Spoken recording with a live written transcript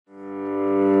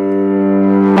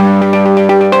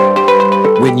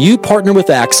When you partner with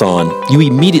Axon, you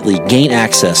immediately gain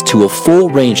access to a full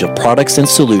range of products and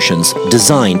solutions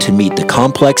designed to meet the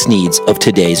complex needs of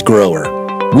today's grower.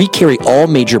 We carry all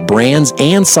major brands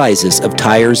and sizes of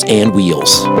tires and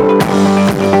wheels.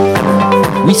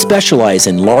 We specialize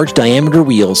in large diameter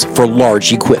wheels for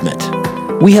large equipment.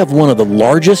 We have one of the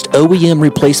largest OEM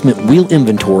replacement wheel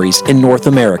inventories in North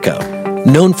America.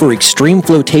 Known for extreme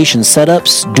flotation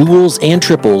setups, duals, and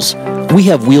triples, we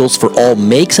have wheels for all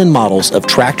makes and models of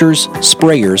tractors,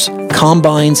 sprayers,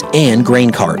 combines, and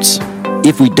grain carts.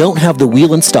 If we don't have the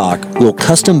wheel in stock, we'll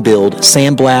custom build,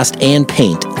 sandblast, and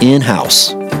paint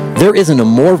in-house. There isn't a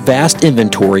more vast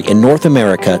inventory in North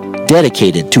America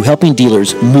dedicated to helping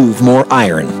dealers move more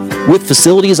iron. With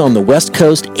facilities on the West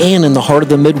Coast and in the heart of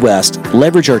the Midwest,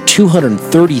 leverage our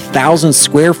 230,000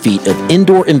 square feet of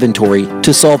indoor inventory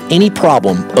to solve any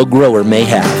problem a grower may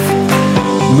have.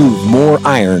 Move more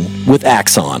iron with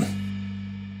Axon.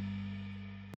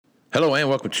 Hello and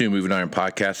welcome to Moving Iron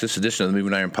Podcast. This edition of the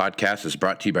Moving Iron Podcast is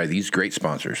brought to you by these great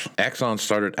sponsors. Axon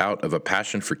started out of a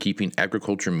passion for keeping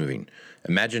agriculture moving.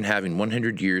 Imagine having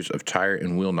 100 years of tire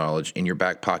and wheel knowledge in your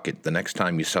back pocket the next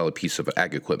time you sell a piece of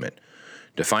ag equipment.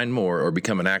 To find more or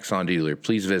become an Axon dealer,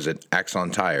 please visit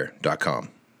axontire.com.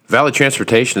 Valley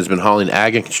Transportation has been hauling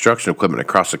ag and construction equipment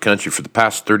across the country for the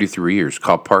past 33 years.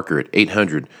 Call Parker at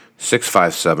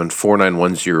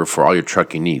 800-657-4910 for all your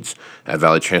trucking needs. At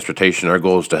Valley Transportation, our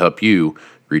goal is to help you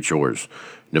reach yours.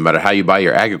 No matter how you buy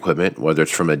your ag equipment, whether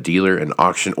it's from a dealer, an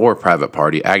auction, or a private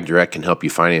party, AgDirect can help you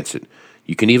finance it.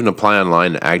 You can even apply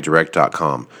online at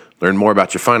agdirect.com. Learn more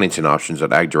about your financing options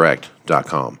at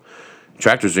agdirect.com.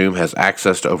 TractorZoom has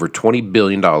access to over $20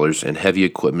 billion in heavy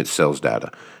equipment sales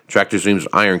data. TractorZoom's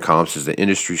Iron Comps is the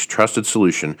industry's trusted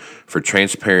solution for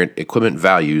transparent equipment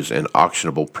values and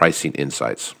auctionable pricing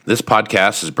insights. This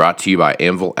podcast is brought to you by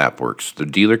Anvil AppWorks. The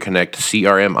Dealer Connect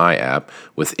CRMI app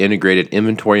with integrated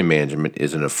inventory management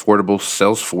is an affordable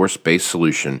Salesforce-based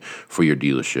solution for your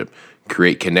dealership.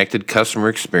 Create connected customer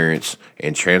experience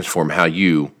and transform how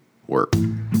you work.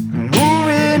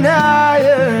 Moving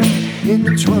higher in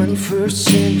the 21st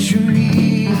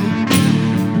century.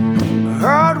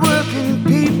 Hard-working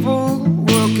people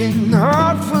working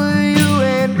hard for you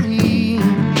and me.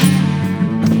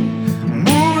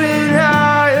 Moving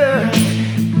higher,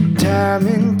 time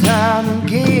and time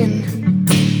again.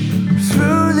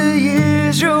 Through the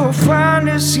years you'll find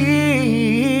us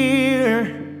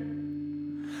here.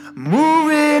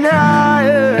 Moving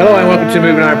higher. Hello and welcome to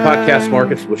Moving Iron Podcast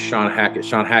Markets with Shawn Hackett.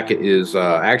 Shawn Hackett is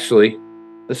actually,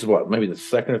 this is maybe the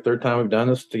second or third time we've done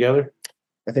this together?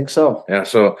 I think so. Yeah,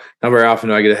 so not very often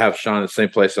do I get to have Shawn in the same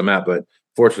place I'm at, but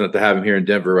fortunate to have him here in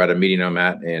Denver at a meeting I'm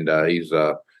at, and he's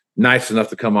nice enough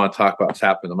to come on and talk about what's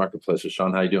happening in the marketplace. So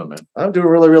Shawn, how you doing, man? I'm doing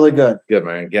really, really good. Good,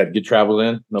 man. Good travels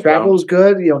in? No Travel problem? was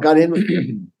good. Got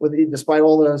in despite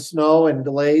all the snow and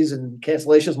delays and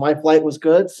cancellations. My flight was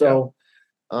good. So,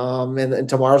 and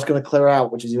tomorrow's going to clear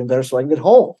out, which is even better, so I can get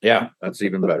home. Yeah, that's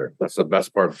even better. That's the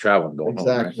best part of traveling, going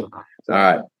Exactly. home. Right? All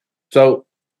right. So,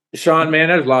 Shawn, man,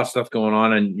 there's a lot of stuff going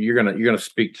on, and you're gonna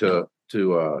speak to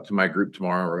my group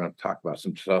tomorrow. We're gonna talk about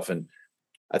some stuff, and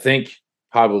I think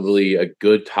probably a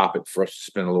good topic for us to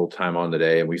spend a little time on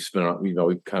today. And we've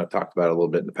kind of talked about it a little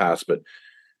bit in the past, but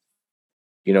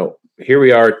here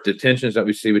we are, the tensions that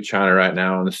we see with China right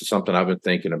now, and this is something I've been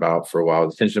thinking about for a while.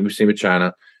 The tension that we see with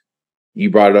China. You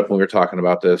brought it up when we were talking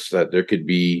about this, that there could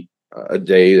be a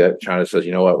day that China says,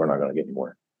 you know what, we're not going to get any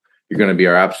more. You're going to be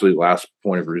our absolute last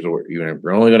point of resort.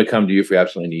 We're only going to come to you if we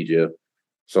absolutely need you,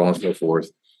 so on and so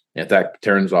forth. And if that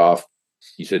turns off,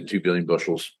 you said 2 billion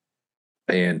bushels.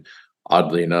 And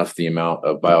oddly enough, the amount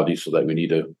of biodiesel that we need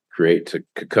to create to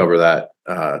cover that,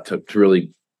 to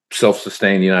really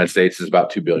self-sustain the United States is about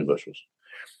 2 billion bushels.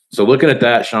 So looking at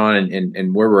that, Shawn,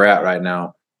 and where we're at right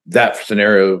now, that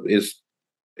scenario is,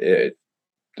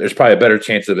 there's probably a better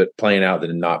chance of it playing out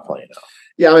than not playing out.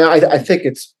 Yeah, I think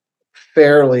it's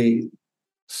fairly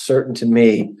certain to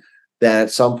me that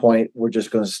at some point we're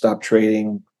just going to stop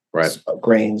trading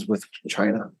grains with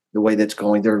China the way that's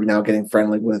going. They're now getting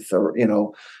friendly with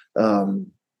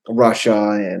Russia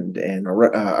and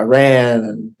Iran,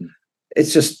 and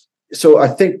it's just so. I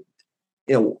think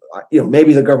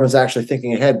maybe the government's actually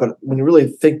thinking ahead, but when you really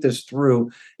think this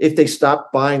through, if they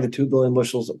stop buying the 2 billion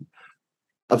bushels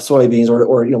of soybeans,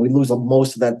 or we lose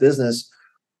most of that business,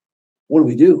 what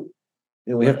do?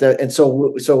 We have to, and so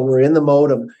we're in the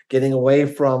mode of getting away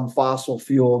from fossil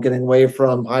fuel, getting away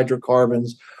from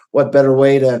hydrocarbons. What better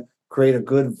way to create a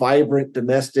good, vibrant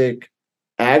domestic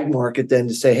ag market than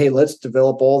to say, hey, let's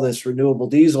develop all this renewable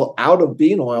diesel out of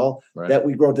bean oil that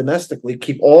we grow domestically,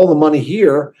 keep all the money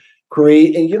here,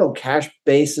 create, and cash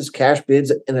basis, cash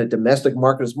bids in a domestic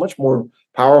market is much more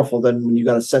powerful than when you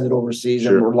got to send it overseas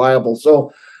and reliable.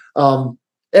 So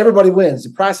everybody wins. The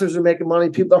processors are making money.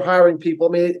 People are hiring people.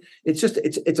 I mean, it's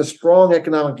a strong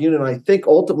economic unit. And I think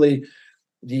ultimately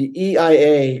the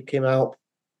EIA came out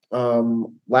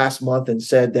last month and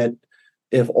said that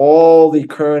if all the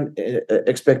current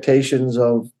expectations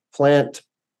of plant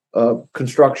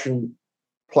construction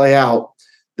play out,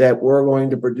 that we're going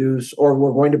to produce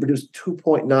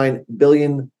 2.9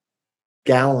 billion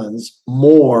gallons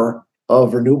more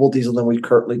of renewable diesel than we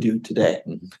currently do today.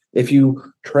 Mm-hmm. If you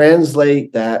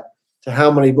translate that to how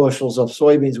many bushels of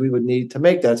soybeans we would need to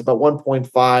make that, it's about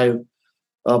 1.5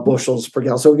 bushels per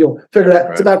gallon. So you'll figure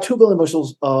that it's about 2 billion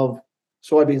bushels of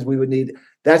soybeans we would need.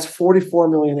 That's 44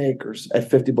 million acres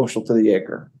at 50 bushel to the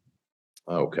acre.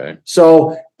 Okay.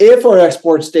 So if our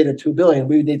exports stayed at 2 billion,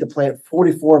 we would need to plant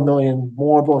 44 million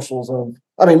more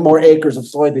more acres of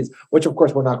soybeans, which of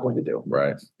course we're not going to do.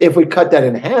 Right. If we cut that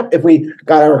in half, if we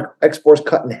got our exports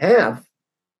cut in half,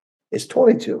 it's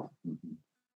 22.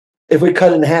 If we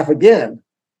cut it in half again,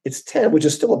 it's 10, which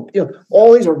is still,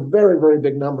 all these are very, very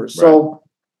big numbers. Right. So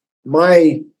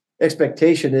my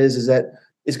expectation is that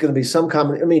it's going to be some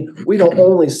common. I mean, we don't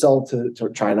only sell to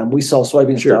China; we sell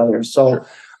soybeans to others. So,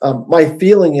 my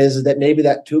feeling is that maybe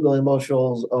that 2 billion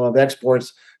bushels of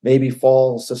exports maybe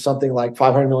falls to something like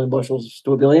 500 million bushels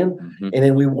to 1 billion, and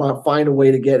then we want to find a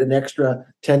way to get an extra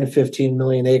 10 to 15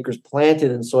 million acres planted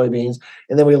in soybeans,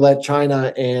 and then we let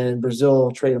China and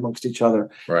Brazil trade amongst each other.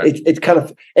 Right. It's kind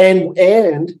of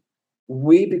and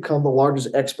we become the largest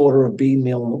exporter of bean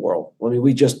meal in the world. I mean,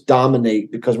 we just dominate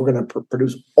because we're going to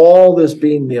produce all this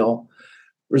bean meal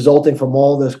resulting from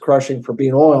all this crushing for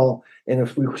bean oil. And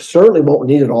if we certainly won't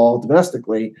need it all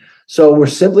domestically. So we're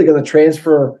simply going to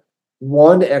transfer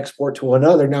one export to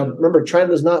another. Now, remember, China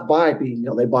does not buy bean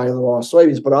meal. They buy the raw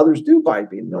soybeans, but others do buy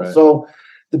bean meal. Right. So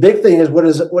the big thing is what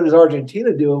does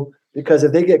Argentina do? Because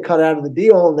if they get cut out of the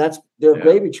deal and that's their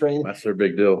gravy train. That's their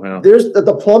big deal. Yeah. There's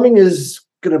the plumbing is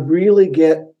going to really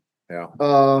get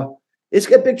it's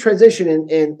got big transition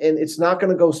and it's not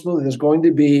going to go smoothly. There's going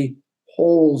to be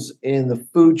holes in the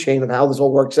food chain of how this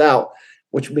all works out,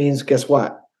 which means guess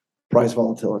what? Price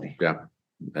volatility. Yeah.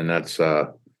 And that's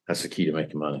the key to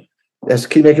making money. That's the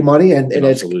key to making money and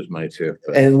it's lose money too.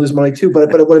 And lose money too. But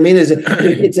what I mean is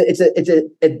it's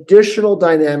an additional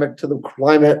dynamic to the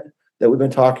climate that we've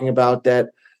been talking about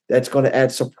that's going to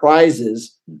add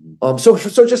surprises. So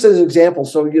just as an example,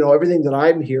 everything that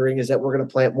I'm hearing is that we're going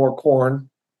to plant more corn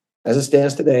as it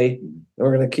stands today, and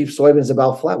we're going to keep soybeans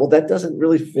about flat. Well, that doesn't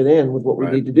really fit in with what we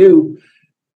need to do.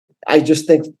 I just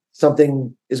think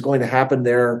something is going to happen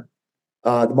there.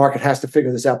 The market has to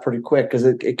figure this out pretty quick because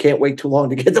it can't wait too long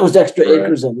to get those extra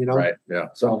acres in, Right. Yeah.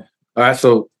 So, all right.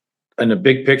 So in the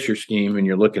big picture scheme, and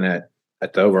you're looking at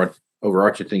the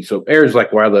overarching thing. So areas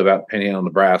like where I live out in Panhandle,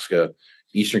 Nebraska,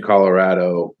 Eastern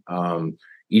Colorado,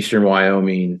 Eastern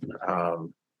Wyoming,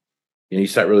 you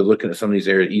start really looking at some of these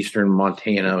areas, Eastern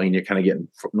Montana, you're kind of getting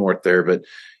north there, but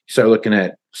you start looking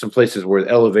at some places where the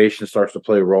elevation starts to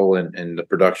play a role in the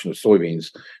production of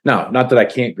soybeans. Now, not that I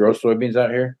can't grow soybeans out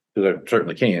here, because I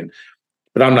certainly can,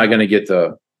 but I'm not going to get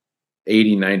the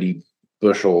 80, 90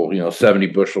 bushel, 70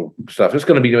 bushel stuff. It's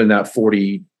going to be doing that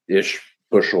 40-ish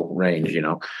bushel range,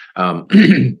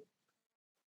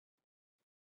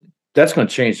 that's going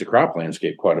to change the crop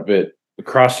landscape quite a bit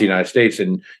across the United States.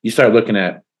 And you start looking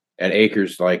at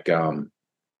acres like cotton,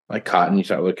 you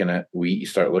start looking at wheat, you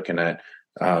start looking at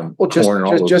corn.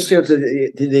 To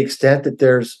the extent that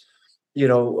there's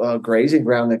grazing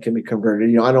ground that can be converted.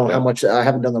 I don't know how much. I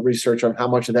haven't done the research on how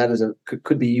much of that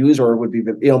could be used or would be.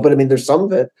 But I mean, there's some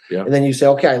of it. Yeah. And then you say,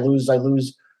 okay, I lose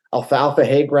alfalfa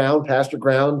hay ground, pasture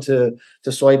ground to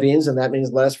soybeans, and that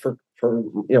means less for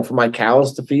my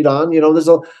cows to feed on. There's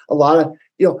a lot of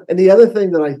And the other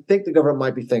thing that I think the government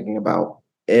might be thinking about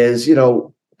is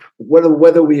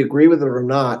whether we agree with it or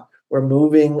not, we're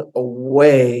moving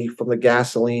away from the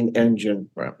gasoline engine.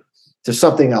 Right. To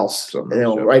something else.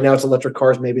 Right now it's electric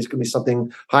cars. Maybe it's going to be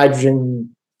something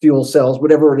hydrogen fuel cells,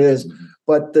 whatever it is. Mm-hmm.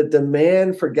 But the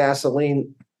demand for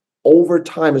gasoline over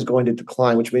time is going to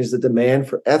decline, which means the demand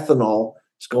for ethanol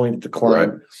is going to decline.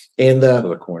 Right. And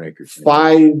the corn acres,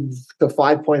 5 to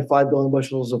 5.5 billion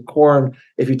bushels of corn,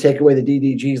 if you take away the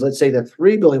DDGs, let's say the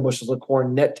 3 billion bushels of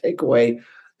corn net takeaway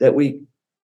that we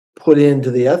put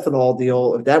into the ethanol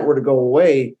deal, if that were to go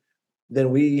away, then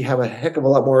we have a heck of a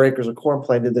lot more acres of corn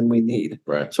planted than we need.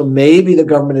 Right. So maybe the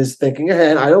government is thinking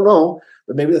ahead. I don't know,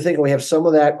 but maybe they're thinking we have some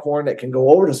of that corn that can go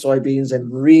over to soybeans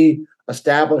and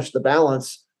reestablish the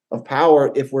balance of power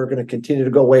if we're going to continue to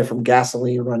go away from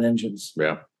gasoline run engines.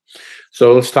 Yeah.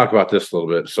 So let's talk about this a little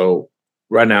bit. So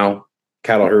right now,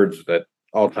 cattle herds at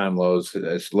all-time lows,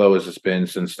 as low as it's been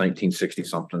since 1960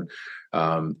 something.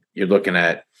 You're looking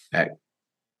at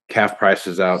calf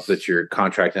prices out that you're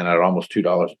contracting at almost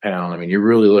 $2 a pound. I mean, you're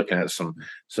really looking at some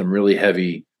really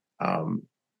heavy.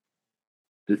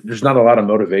 There's not a lot of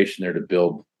motivation there to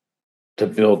build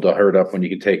the herd up when you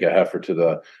can take a heifer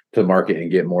to the market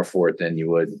and get more for it than you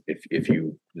would if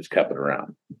you just kept it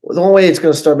around. Well, the only way it's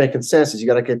going to start making sense is you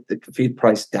got to get the feed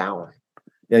price down.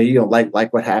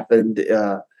 Like what happened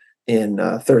in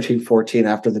 13, 14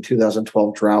 after the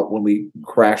 2012 drought when we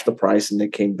crashed the price and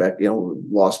it came back,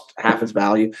 lost half its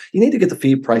value. You need to get the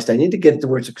feed price down. You need to get it to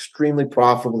where it's extremely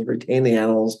profitable to retain the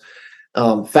animals,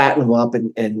 fatten them up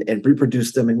and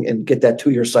reproduce them and get that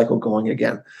 2-year cycle going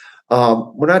again.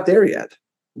 We're not there yet.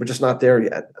 We're just not there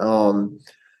yet. So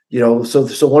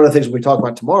one of the things we talk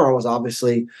about tomorrow is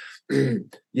obviously,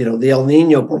 the El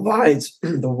Nino provides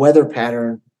the weather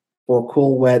pattern for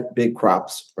cool, wet, big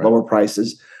crops, right, lower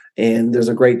prices. And there's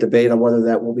a great debate on whether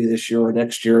that will be this year or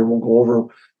next year. And we'll go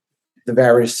over the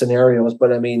various scenarios.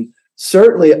 But I mean,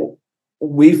 certainly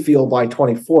we feel by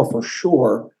 24 for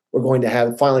sure, we're going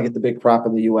to finally get the big crop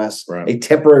in the U.S., right, a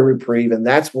temporary reprieve. And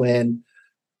that's when,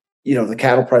 the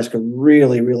cattle price could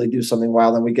really, really do something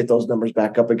wild and we get those numbers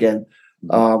back up again.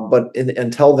 But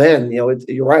until then,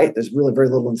 you're right. There's really very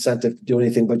little incentive to do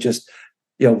anything but just,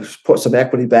 put some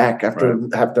equity back after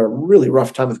a really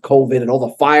rough time with COVID and all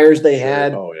the fires they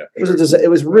had. Oh yeah, it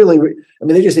was really. I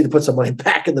mean, they just need to put some money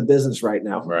back in the business right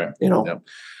now. Right. Yep.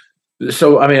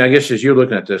 So, I mean, I guess as you're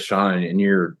looking at this, Shawn, and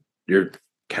you're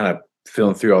kind of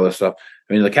feeling through all this stuff.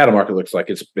 I mean, the cattle market looks like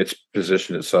it's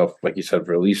positioned itself, like you said,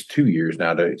 for at least 2 years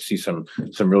now to see some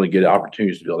really good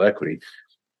opportunities to build equity.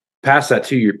 Past that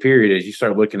 2-year period, as you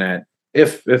start looking at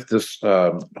if this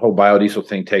whole biodiesel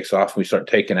thing takes off and we start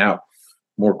taking out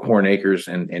more corn acres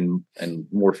and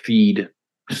more feed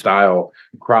style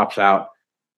crops out,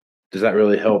 does that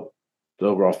really help the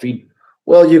overall feed?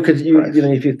 Well,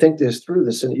 if you think this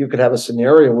through, you could have a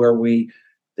scenario where we,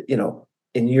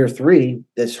 in year 3,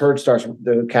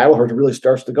 the cattle herd really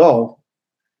starts to go,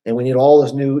 and we need all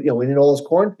this we need all this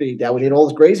corn feed now, we need all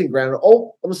this grazing ground.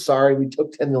 Oh, I'm sorry, we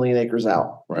took 10 million acres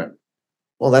out. Right.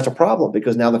 Well, that's a problem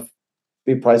because now the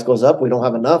feed price goes up. We don't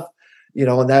have enough,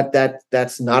 and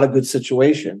that's not a good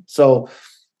situation. So,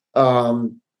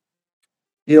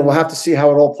 we'll have to see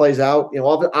how it all plays out.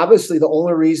 Obviously, the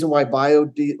only reason why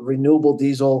renewable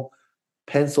diesel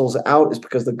pencils out is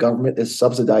because the government is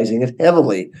subsidizing it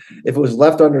heavily. If it was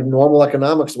left under normal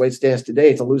economics, the way it stands today,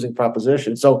 it's a losing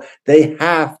proposition. So they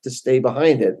have to stay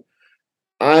behind it.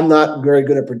 I'm not very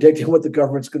good at predicting what the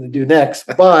government's going to do next,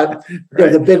 but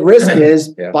right, the big risk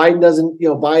is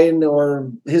Biden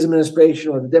or his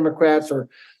administration or the Democrats or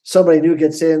somebody new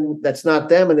gets in that's not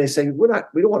them, and they say we don't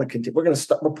want to continue. We're going to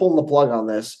stop. We're pulling the plug on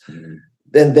this. Mm-hmm.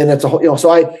 Then it's a whole,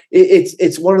 so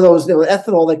it's one of those,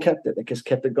 ethanol, they kept it. They just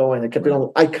kept it going. They kept it going.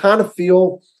 I kind of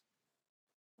feel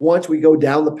once we go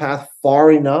down the path far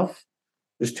enough,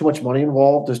 there's too much money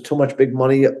involved. There's too much big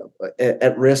money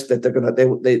at risk that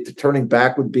they turning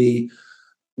back would be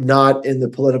not in the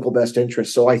political best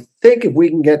interest. So I think if we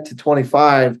can get to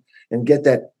 25 and get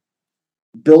that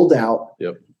build out,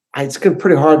 yep, it's going to be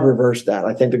pretty hard to reverse that.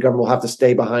 I think the government will have to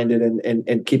stay behind it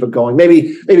and keep it going.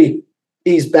 Maybe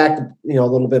ease back, a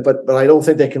little bit, but I don't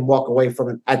think they can walk away from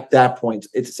it at that point.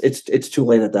 It's too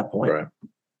late at that point. Right.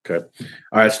 Okay.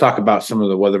 All right. Let's talk about some of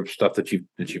the weather stuff that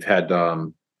you've had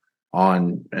on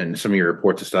and some of your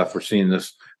reports and stuff. We're seeing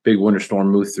this big winter storm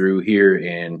move through here,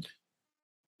 and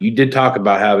you did talk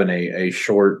about having a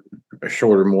shorter,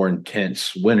 more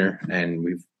intense winter, and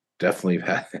we've definitely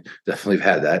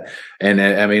had that. And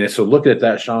I mean, so looking at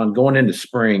that, Shawn, going into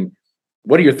spring,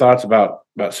 what are your thoughts about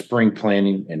spring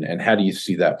planning and how do you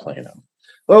see that playing out?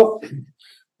 Well,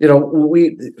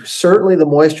 we certainly the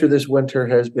moisture this winter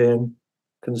has been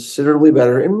considerably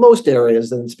better in most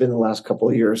areas than it's been the last couple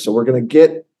of years. So we're going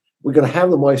to have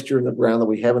the moisture in the ground that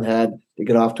we haven't had to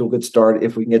get off to a good start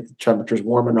if we can get the temperatures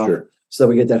warm enough so that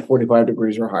we get that 45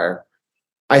 degrees or higher.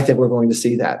 I think we're going to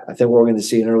see that. I think we're going to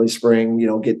see in early spring,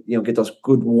 get those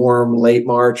good warm late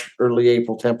March, early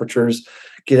April temperatures,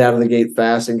 get out of the gate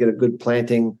fast and get a good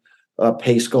planting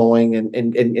pace going, and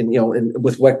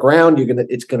with wet ground,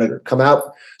 it's going to come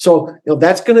out. So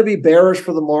that's going to be bearish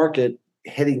for the market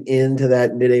heading into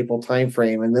that mid-April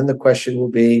timeframe. And then the question will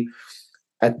be,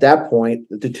 at that point,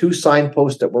 the two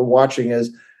signposts that we're watching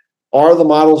are the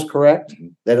models correct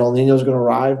that El Nino is going to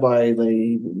arrive by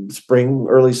the spring,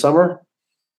 early summer,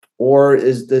 or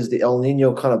does the El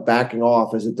Nino kind of backing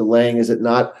off? Is it delaying? Is it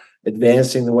not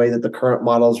advancing the way that the current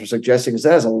models are suggesting? Because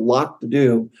that has a lot to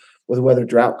do with whether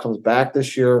drought comes back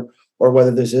this year or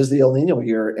whether this is the El Nino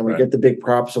year and we get the big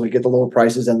crops and we get the lower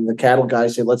prices and the cattle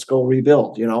guys say, let's go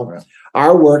rebuild,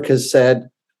 Our work has said,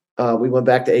 we went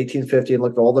back to 1850 and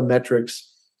looked at all the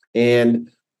metrics and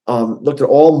looked at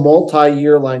all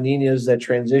multi-year La Ninas that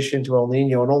transition to El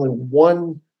Nino, and only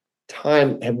one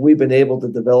time have we been able to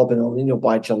develop an El Nino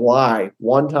by July,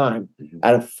 one time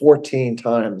out of 14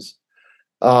 times.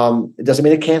 It doesn't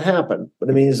mean it can't happen, but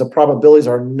it means the probabilities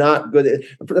are not good.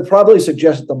 The probability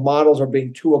suggests that the models are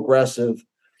being too aggressive.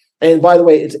 And by the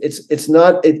way,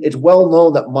 it's well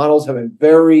known that models have a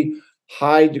very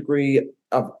high degree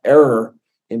of error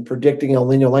in predicting El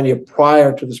Nino La Nina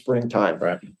prior to the springtime.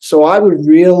 Right. So I would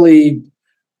really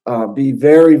be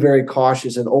very, very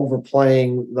cautious in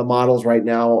overplaying the models right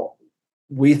now.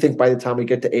 We think by the time we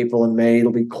get to April and May,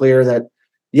 it'll be clear that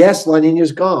yes, La Nina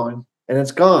is gone and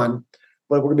it's gone,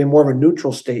 but we're going to be more of a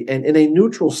neutral state. And in a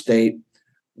neutral state,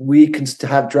 we can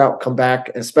have drought come back,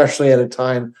 especially at a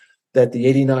time that the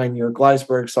 89-year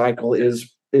Gleisberg cycle is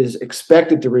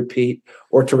expected to repeat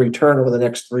or to return over the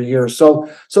next 3 years. So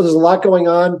there's a lot going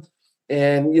on.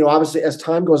 And, obviously as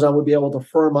time goes on, we'll be able to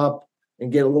firm up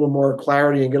and get a little more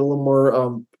clarity and get a little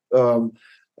more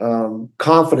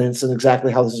confidence in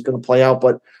exactly how this is going to play out.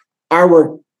 But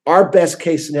our best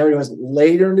case scenario is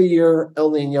later in the year,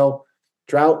 El Nino,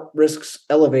 drought risks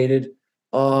elevated.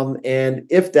 And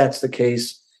if that's the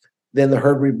case, then the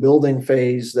herd rebuilding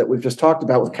phase that we've just talked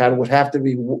about with cattle we'll have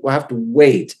to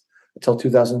wait until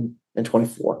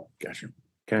 2024. Gotcha.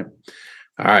 Okay.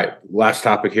 All right. Last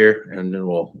topic here, and then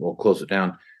we'll close it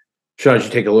down. Shawn, as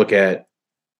you take a look at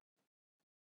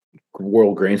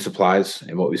world grain supplies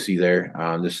and what we see there,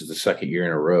 this is the second year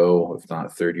in a row, if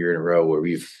not third year in a row, where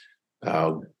we've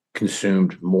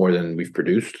consumed more than we've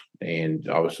produced, and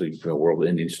obviously, world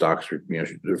ending stocks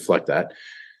reflect that.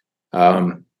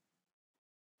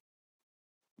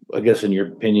 I guess, in your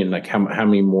opinion, like how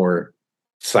many more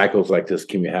cycles like this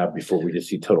can we have before we just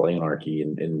see total anarchy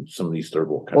in some of these third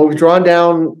world countries? Well, we've drawn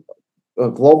down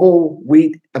global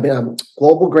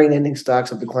global grain ending stocks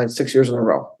have declined 6 years in a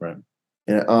row. Right.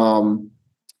 And,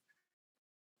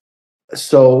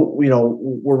 so,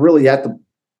 we're really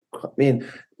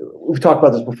we've talked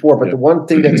about this before, but the one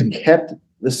thing that's kept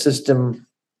the system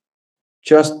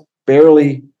just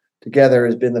barely together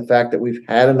has been the fact that we've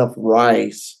had enough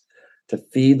rice to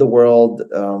feed the world.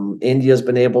 India's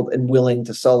been able and willing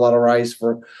to sell a lot of rice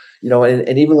for,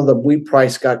 and even though the wheat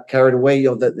price got carried away,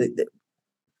 the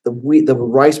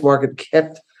rice market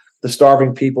kept the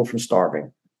starving people from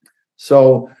starving.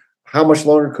 So how much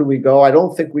longer could we go? I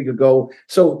don't think we could go.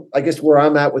 So I guess where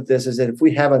I'm at with this is that if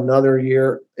we have another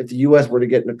year, if the U.S. were to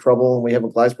get into trouble and we have a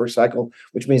Gleisberg cycle,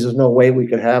 which means there's no way we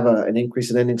could have an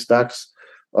increase in ending stocks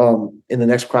in the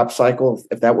next crop cycle,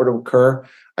 if that were to occur,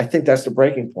 I think that's the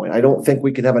breaking point. I don't think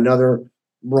we could have another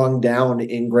rung down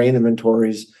in grain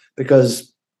inventories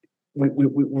because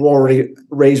we're already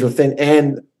razor thin,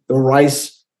 and the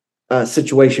rice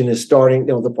situation is starting.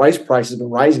 The rice price has been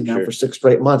rising now for 6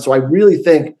 straight months. So I really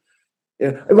think,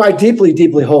 I deeply,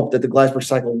 deeply hope that the Gleisberg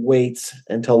cycle waits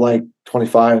until like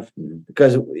 25,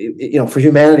 because for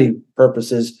humanity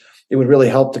purposes, it would really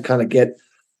help to kind of get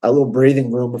a little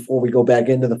breathing room before we go back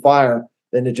into the fire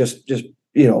than to just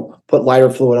put lighter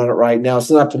fluid on it right now.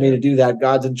 It's not up to me to do that.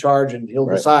 God's in charge and he'll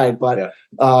decide. But,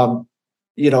 we're,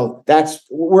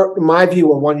 in my view,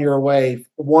 we're 1 year away,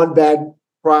 one bad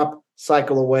crop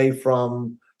cycle away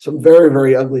from some very,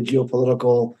 very ugly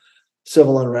geopolitical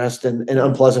civil unrest and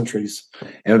unpleasantries.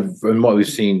 And what we've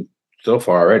seen so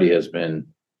far already has been,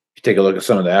 if you take a look at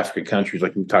some of the African countries,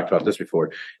 like we talked about this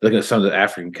before, looking at some of the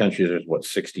African countries, there's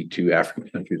 62 African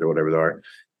countries or whatever there are,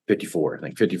 54, I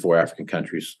think 54 African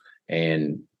countries.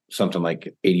 And something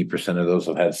like 80% of those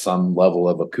have had some level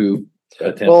of a coup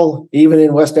attempt. Well, even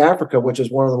in West Africa, which is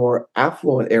one of the more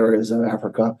affluent areas of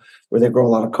Africa, where they grow a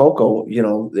lot of cocoa,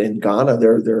 in Ghana,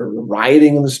 they're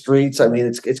rioting in the streets. I mean,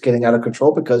 it's getting out of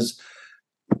control because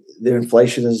their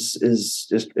inflation is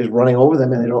running over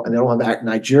them, and they don't have.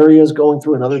 Nigeria is going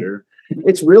through another. Sure.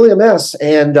 It's really a mess,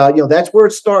 and that's where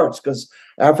it starts, because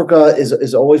Africa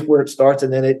is always where it starts,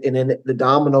 and then the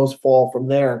dominoes fall from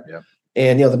there. Yeah.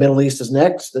 And the Middle East is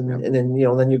next, and then then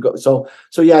you go. So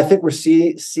yeah, I think we're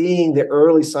seeing the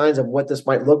early signs of what this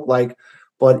might look like,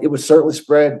 but it would certainly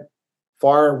spread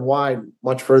far and wide,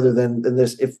 much further than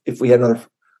this if we had another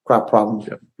crop problem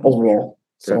overall.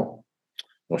 So,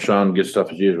 well, Shawn, good stuff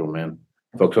as usual, man.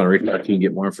 Folks want to reach out to you and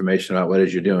get more information about what it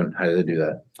is you're doing. How do they do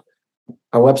that?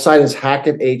 Our website is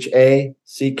Hackett,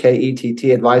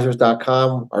 HACKETT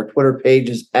advisors.com. Our Twitter page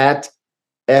is at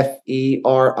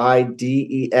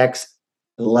FERIDEX11.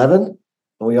 And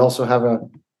we also have a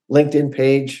LinkedIn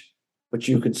page but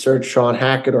you could search Shawn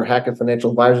Hackett or Hackett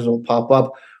Financial Advisors. It will pop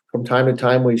up. From time to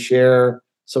time, we share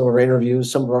some of our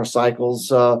interviews, some of our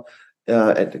cycles,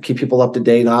 and to keep people up to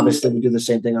date. Obviously, we do the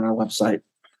same thing on our website.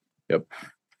 Yep.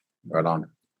 Right on.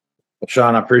 Well,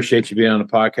 Shawn, I appreciate you being on the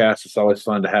podcast. It's always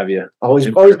fun to have you. Always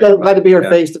glad to be here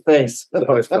face to face. It's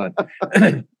always fun.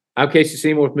 I'm Casey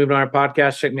Seymour with Moving Iron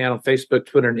Podcast. Check me out on Facebook,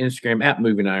 Twitter, and Instagram at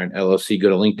Moving Iron LLC. Go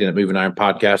to LinkedIn at Moving Iron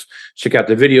Podcast. Check out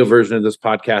the video version of this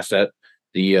podcast at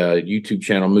the YouTube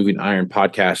channel Moving Iron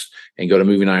Podcast, and go to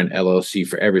Moving Iron LLC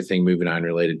for everything Moving Iron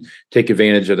related. Take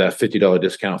advantage of that $50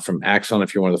 discount from Axon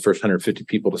if you're one of the first 150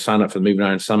 people to sign up for the Moving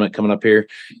Iron Summit coming up here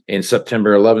in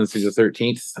September 11th through the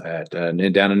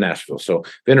 13th down in Nashville. So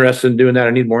if you're interested in doing that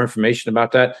or need more information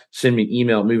about that, send me an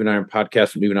email at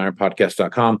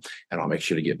movingironpodcast@movingironpodcast.com, and I'll make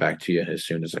sure to get back to you as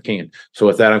soon as I can. So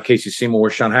with that, I'm Casey Seymour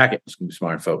with Shawn Hackett. It's going to be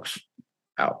smart, folks.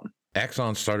 Out.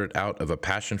 Axon started out of a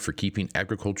passion for keeping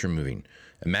agriculture moving.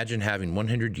 Imagine having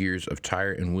 100 years of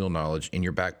tire and wheel knowledge in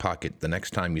your back pocket the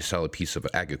next time you sell a piece of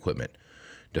ag equipment.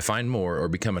 To find more or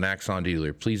become an Axon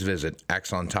dealer, please visit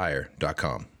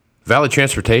axontire.com. Valley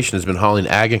Transportation has been hauling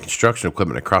ag and construction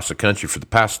equipment across the country for the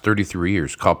past 33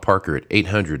 years. Call Parker at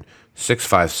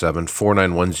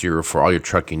 800-657-4910 for all your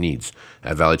trucking needs.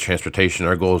 At Valley Transportation,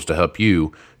 our goal is to help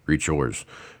you reach yours.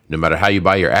 No matter how you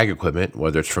buy your ag equipment,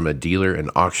 whether it's from a dealer, an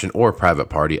auction, or a private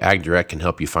party, AgDirect can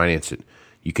help you finance it.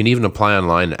 You can even apply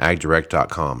online at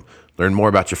agdirect.com. Learn more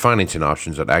about your financing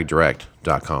options at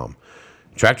agdirect.com.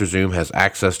 TractorZoom has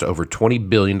access to over $20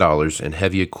 billion in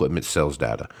heavy equipment sales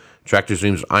data.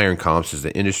 TractorZoom's Iron Comps is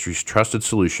the industry's trusted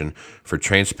solution for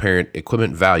transparent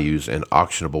equipment values and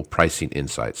auctionable pricing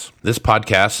insights. This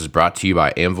podcast is brought to you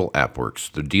by Anvil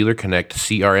AppWorks. The Dealer Connect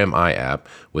CRMI app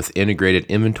with integrated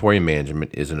inventory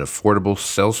management is an affordable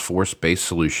Salesforce-based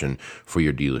solution for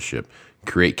your dealership.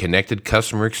 Create connected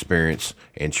customer experience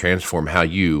and transform how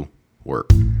you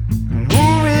work.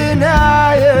 Moving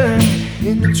iron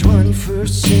in the 21st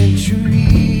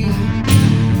century.